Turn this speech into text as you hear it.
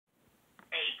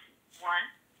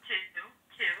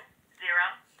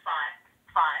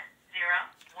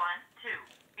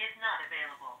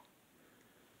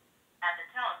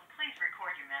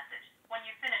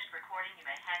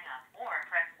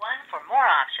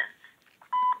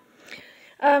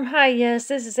Hi, yes,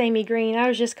 this is Amy Green. I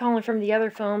was just calling from the other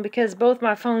phone because both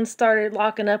my phones started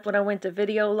locking up when I went to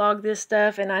video log this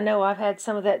stuff, and I know I've had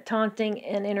some of that taunting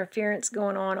and interference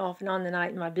going on off and on the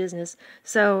night in my business.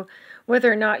 So,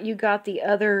 whether or not you got the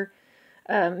other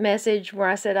message where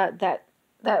I said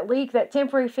that leak, that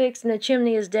temporary fix in the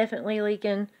chimney is definitely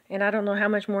leaking, and I don't know how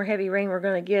much more heavy rain we're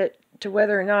going to get to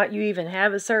whether or not you even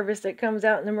have a service that comes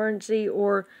out in emergency,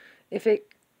 or if it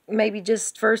maybe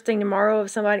just first thing tomorrow if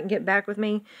somebody can get back with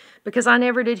me, because I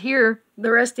never did hear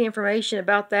the rest of the information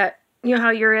about that. You know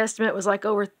how your estimate was like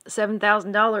over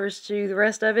 $7,000 to the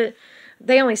rest of it?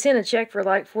 They only sent a check for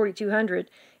like $4,200,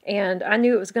 and I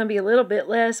knew it was going to be a little bit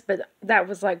less, but that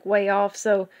was like way off.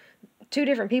 So two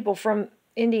different people from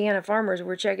Indiana farmers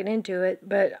were checking into it,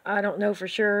 but I don't know for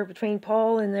sure between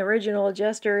Paul and the original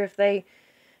adjuster if they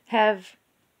have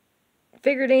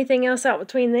figured anything else out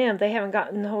between them. They haven't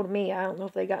gotten a hold of me. I don't know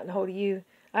if they gotten a hold of you.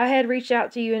 I had reached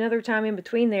out to you another time in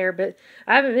between there, but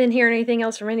I haven't been hearing anything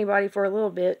else from anybody for a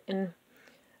little bit, and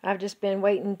I've just been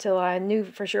waiting until I knew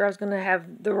for sure I was going to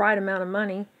have the right amount of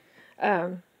money.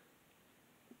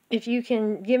 If you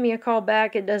can give me a call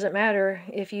back, it doesn't matter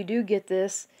if you do get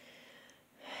this,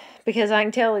 because I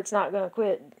can tell it's not going to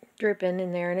quit dripping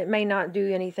in there, and it may not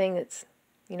do anything that's,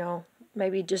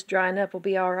 maybe just drying up will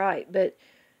be all right, but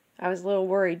I was a little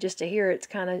worried just to hear it. It's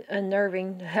kind of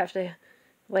unnerving to have to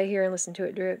lay here and listen to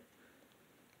it drip.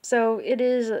 So it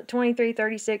is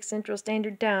 23:36 Central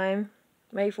Standard Time,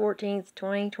 May 14th,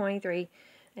 2023.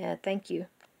 Thank you.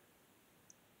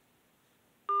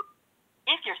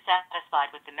 If you're satisfied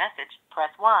with the message,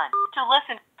 press 1.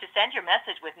 To send your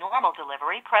message with normal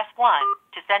delivery, press 1.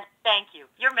 Thank you.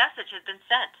 Your message has been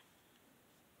sent.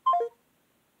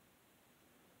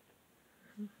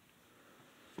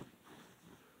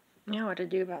 Now what to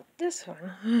do about this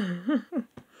one?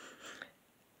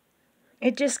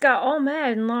 It just got all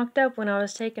mad and locked up when I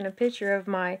was taking a picture of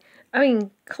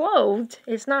clothed.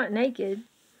 It's not naked.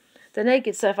 The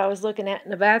naked stuff I was looking at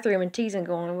in the bathroom and teasing,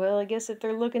 going, well, I guess if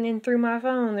they're looking in through my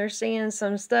phone, they're seeing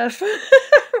some stuff.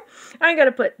 I ain't got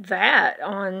to put that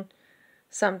on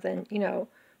something,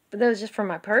 But that was just for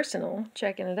my personal,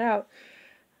 checking it out.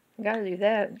 Got to do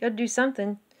that. Got to do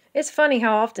something. It's funny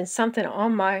how often something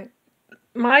on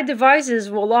my devices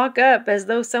will lock up as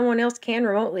though someone else can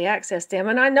remotely access them.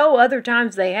 And I know other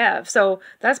times they have. So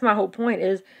that's my whole point,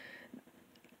 is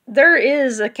there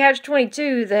is a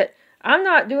catch-22 that I'm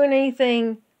not doing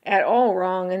anything at all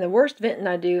wrong. And the worst venting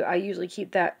I do, I usually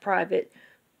keep that private.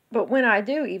 But when I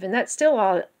do, even, that's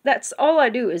all I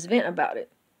do is vent about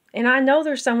it. And I know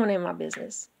there's someone in my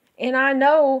business. And I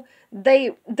know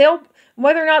they'll,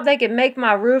 whether or not they can make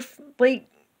my roof leak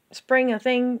spring a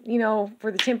thing,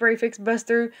 for the temporary fix bust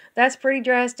through, that's pretty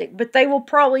drastic, but they will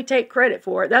probably take credit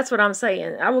for it. That's what I'm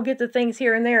saying. I will get the things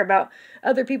here and there about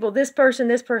other people, this person,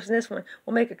 this one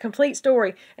will make a complete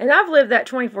story, and I've lived that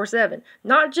 24/7,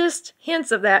 not just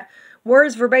hints of that,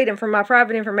 words verbatim from my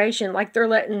private information, like they're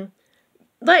letting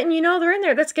they're in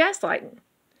there. That's gaslighting.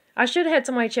 I should have had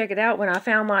somebody check it out when I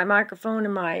found my microphone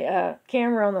and my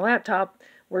camera on the laptop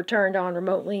were turned on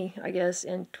remotely, I guess,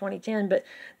 in 2010. But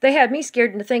they had me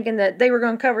scared into thinking that they were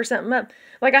going to cover something up.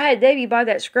 Like, I had Davey buy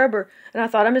that scrubber, and I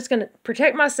thought, I'm just going to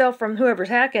protect myself from whoever's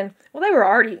hacking. Well, they were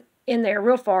already in there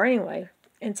real far anyway.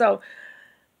 And so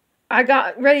I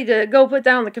got ready to go put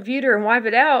that on the computer and wipe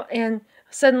it out, and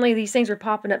suddenly these things were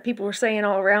popping up. People were saying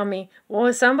all around me,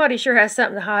 well, somebody sure has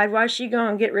something to hide. Why is she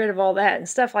going to get rid of all that and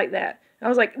stuff like that? I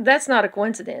was like, that's not a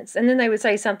coincidence. And then they would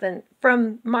say something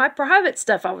from my private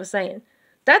stuff I was saying.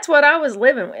 That's what I was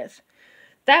living with.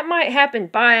 That might happen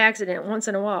by accident once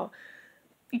in a while.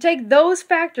 You take those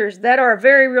factors that are a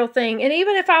very real thing, and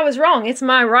even if I was wrong, it's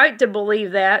my right to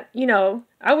believe that.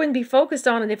 I wouldn't be focused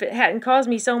on it if it hadn't caused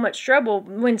me so much trouble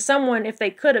when someone, if they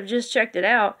could have just checked it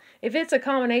out. If it's a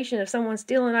combination of someone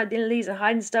stealing identities and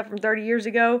hiding stuff from 30 years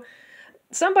ago,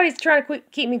 somebody's trying to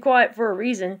keep me quiet for a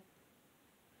reason.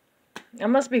 I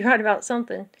must be right about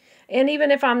something. And even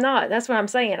if I'm not, that's what I'm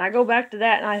saying. I go back to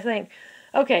that and I think,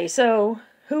 okay, so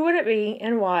who would it be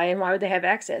and why would they have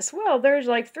access? Well, there's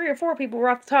like 3 or 4 people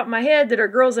right off the top of my head that are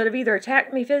girls that have either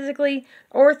attacked me physically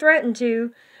or threatened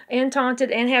to and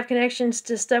taunted and have connections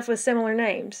to stuff with similar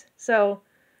names. So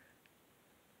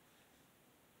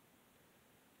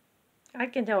I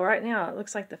can tell right now it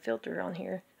looks like the filter on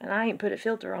here, and I ain't put a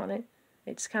filter on it.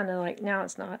 It's kind of like, now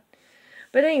it's not.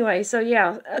 But anyway, so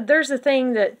yeah, there's a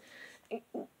thing that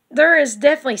there is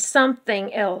definitely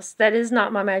something else that is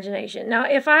not my imagination. Now,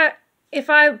 if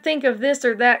I think of this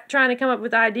or that, trying to come up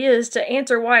with ideas to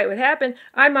answer why it would happen,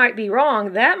 I might be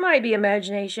wrong. That might be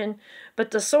imagination.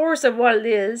 But the source of what it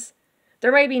is,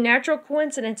 There may be natural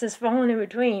coincidences falling in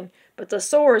between, but the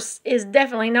source is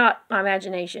definitely not my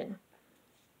imagination.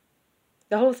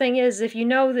 The whole thing is, if you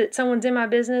know that someone's in my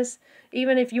business,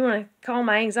 even if you want to call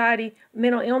my anxiety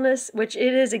mental illness, which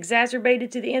it is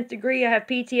exacerbated to the nth degree. I have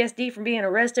PTSD from being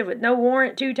arrested with no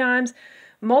warrant 2 times,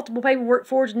 multiple paperwork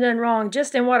forged and done wrong,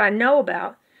 just in what I know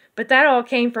about. But that all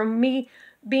came from me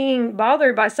being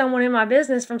bothered by someone in my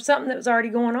business from something that was already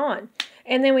going on.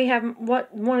 And then we have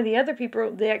one of the other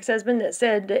people, the ex-husband, that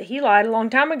said that he lied a long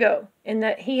time ago and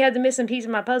that he had the missing piece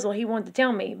of my puzzle. He wanted to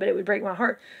tell me, but it would break my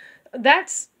heart.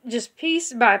 That's just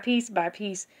piece by piece by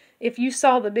piece. If you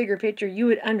saw the bigger picture, you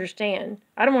would understand.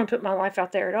 I don't want to put my life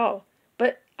out there at all.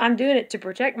 But I'm doing it to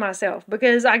protect myself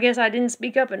because I guess I didn't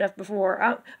speak up enough before.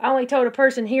 I only told a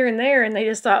person here and there, and they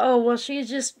just thought, oh, well, she's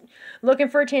just looking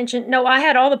for attention. No, I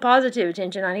had all the positive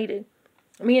attention I needed.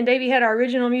 Me and Davey had our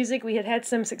original music. We had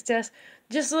some success.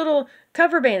 Just little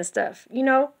cover band stuff,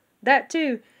 that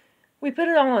too. We put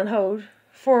it all on hold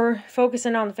for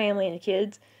focusing on the family and the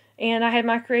kids. And I had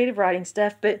my creative writing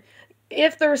stuff. But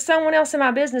if there was someone else in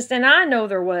my business, then I know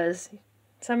there was.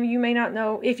 Some of you may not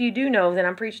know. If you do know, then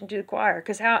I'm preaching to the choir.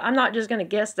 Because I'm not just going to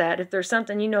guess that. If there's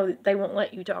something that they won't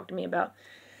let you talk to me about.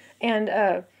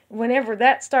 And whenever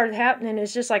that started happening,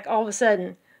 it's just like all of a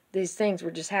sudden, these things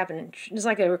were just happening. It's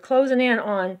like they were closing in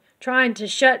on trying to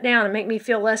shut down and make me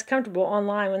feel less comfortable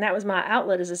online when that was my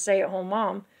outlet as a stay-at-home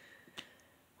mom.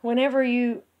 Whenever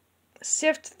you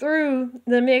sift through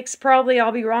the mix, probably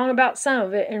I'll be wrong about some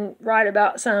of it and right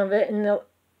about some of it, and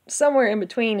somewhere in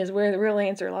between is where the real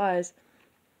answer lies.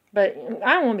 But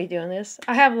I don't want to be doing this.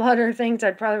 I have a lot of other things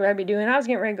I'd probably rather be doing. I was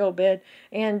getting ready to go to bed,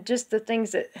 and just the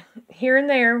things that here and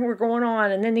there were going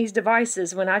on, and then these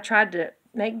devices, when I tried to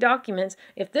make documents,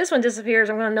 if this one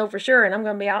disappears, I'm going to know for sure, and I'm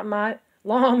going to be out in my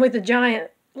lawn with a giant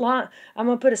lawn. I'm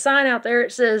going to put a sign out there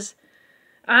that says,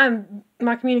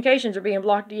 my communications are being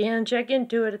blocked again. Check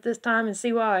into it at this time and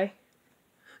see why.